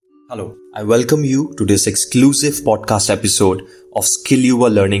Hello, I welcome you to this exclusive podcast episode of Skill You Are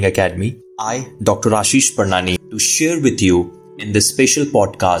Learning Academy. I, Dr. Ashish Parnani, to share with you in this special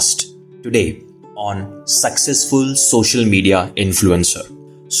podcast today on successful social media influencer.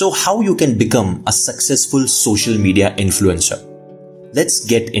 So how you can become a successful social media influencer? Let's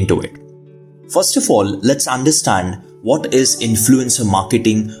get into it. First of all, let's understand what is influencer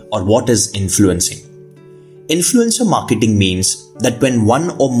marketing or what is influencing. Influencer marketing means that when one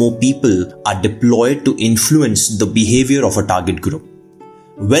or more people are deployed to influence the behavior of a target group.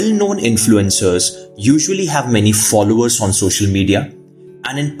 Well-known influencers usually have many followers on social media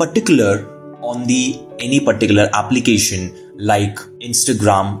and in particular on any particular application like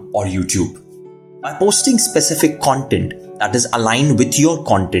Instagram or YouTube. By posting specific content that is aligned with your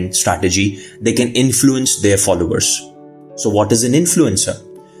content strategy, they can influence their followers. So what is an influencer?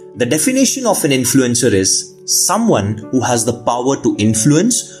 The definition of an influencer is someone who has the power to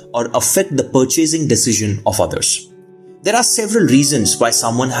influence or affect the purchasing decision of others. There are several reasons why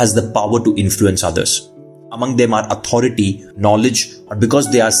someone has the power to influence others. Among them are authority, knowledge, or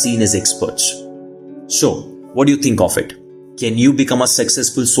because they are seen as experts. So, what do you think of it? Can you become a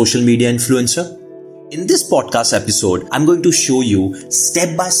successful social media influencer? In this podcast episode, I'm going to show you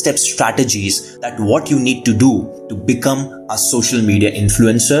step-by-step strategies that what you need to do to become a social media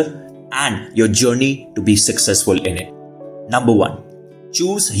influencer and your journey to be successful in it. Number 1,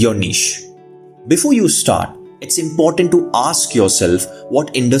 choose your niche. Before you start, it's important to ask yourself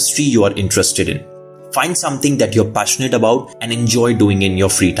what industry you are interested in. Find something that you're passionate about and enjoy doing in your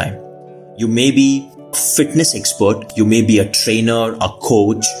free time. You may be a fitness expert, you may be a trainer, a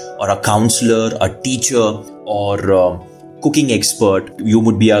coach, or a counselor, a teacher, or a cooking expert. You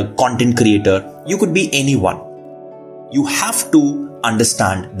would be a content creator. You could be anyone. You have to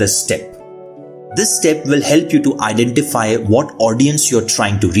understand this step. This step will help you to identify what audience you're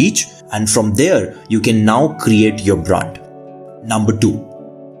trying to reach, and from there, you can now create your brand. Number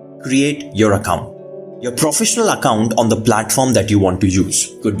 2, create your account. Your professional account on the platform that you want to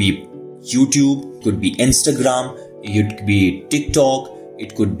use. Could be YouTube, could be Instagram, it could be TikTok,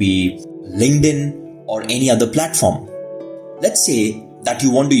 it could be LinkedIn or any other platform. Let's say that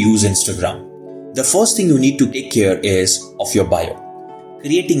you want to use Instagram. The first thing you need to take care is of your bio.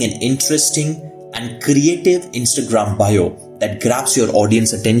 Creating an interesting and creative Instagram bio that grabs your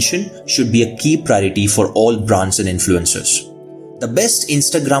audience attention should be a key priority for all brands and influencers. The best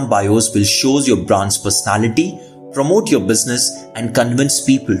Instagram bios will show your brand's personality, promote your business, and convince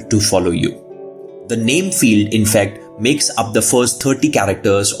people to follow you. The name field, in fact, makes up the first 30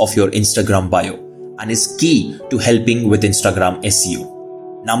 characters of your Instagram bio and is key to helping with Instagram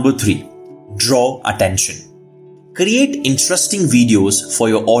SEO. Number 3, draw attention. Create interesting videos for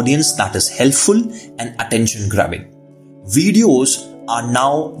your audience that is helpful and attention grabbing. Videos are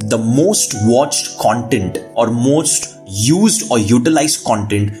now the most watched content or most used or utilized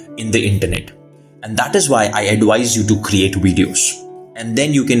content in the internet. And that is why I advise you to create videos. And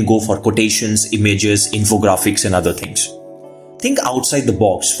then you can go for quotations, images, infographics and other things. Think outside the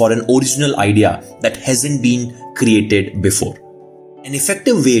box for an original idea that hasn't been created before. An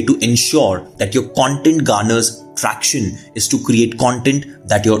effective way to ensure that your content garners traction is to create content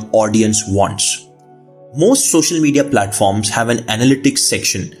that your audience wants. Most social media platforms have an analytics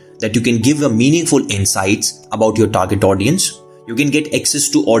section that you can give a meaningful insights about your target audience. You can get access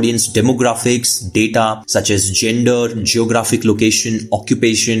to audience demographics, data such as gender, geographic location,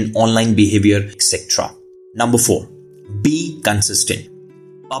 occupation, online behavior, etc. Number 4, be consistent.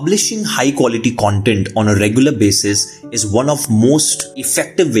 Publishing high quality content on a regular basis is one of most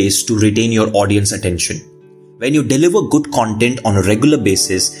effective ways to retain your audience attention. When you deliver good content on a regular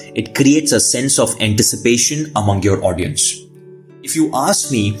basis, it creates a sense of anticipation among your audience. If you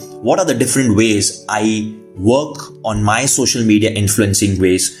ask me what are the different ways I work on my social media influencing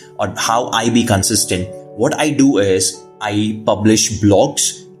ways or how I be consistent, what I do is I publish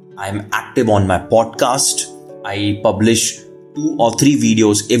blogs, I'm active on my podcast, I publish 2 or 3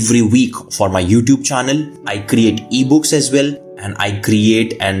 videos every week for my YouTube channel. I create ebooks as well, and I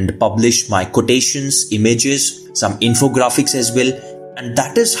create and publish my quotations, images, some infographics as well. And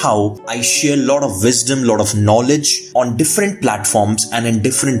that is how I share a lot of wisdom, lot of knowledge on different platforms and in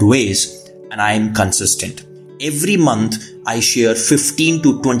different ways. And I am consistent. Every month, I share 15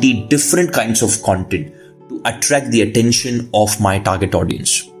 to 20 different kinds of content to attract the attention of my target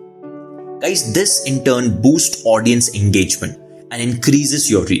audience. Guys, this in turn boosts audience engagement and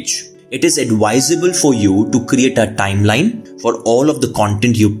increases your reach. It is advisable for you to create a timeline for all of the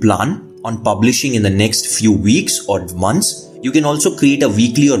content you plan on publishing in the next few weeks or months. You can also create a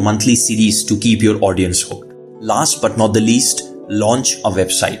weekly or monthly series to keep your audience hooked. Last but not the least, launch a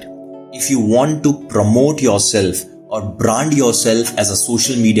website. If you want to promote yourself or brand yourself as a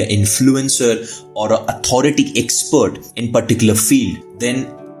social media influencer or an authority expert in particular field,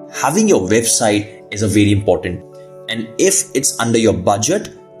 then having your website is a very important. And if it's under your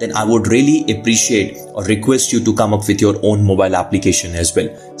budget, then I would really appreciate or request you to come up with your own mobile application as well.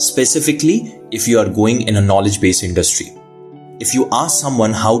 Specifically, if you are going in a knowledge-based industry. If you ask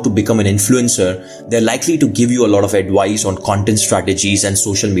someone how to become an influencer, they're likely to give you a lot of advice on content strategies and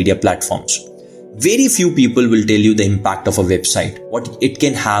social media platforms. Very few people will tell you the impact of a website, what it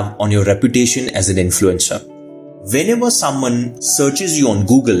can have on your reputation as an influencer. Whenever someone searches you on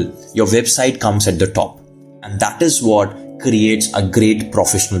Google, your website comes at the top. And that is what creates a great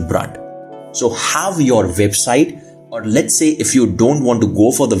professional brand. So have your website, or let's say if you don't want to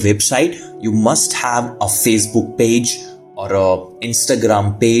go for the website, you must have a Facebook page or a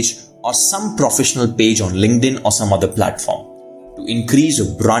Instagram page or some professional page on LinkedIn or some other platform to increase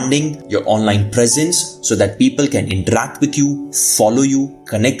your branding, your online presence, so that people can interact with you, follow you,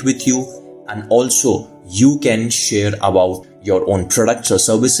 connect with you, and also you can share about your own products or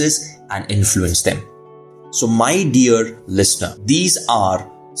services and influence them. So my dear listener, these are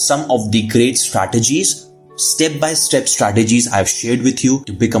some of the great strategies, step-by-step strategies I've shared with you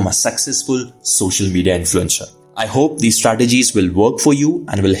to become a successful social media influencer. I hope these strategies will work for you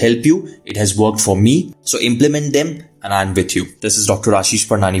and will help you. It has worked for me. So implement them and I'm with you. This is Dr. Ashish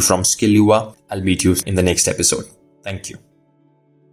Parnani from Skill Yuva. I'll meet you in the next episode. Thank you.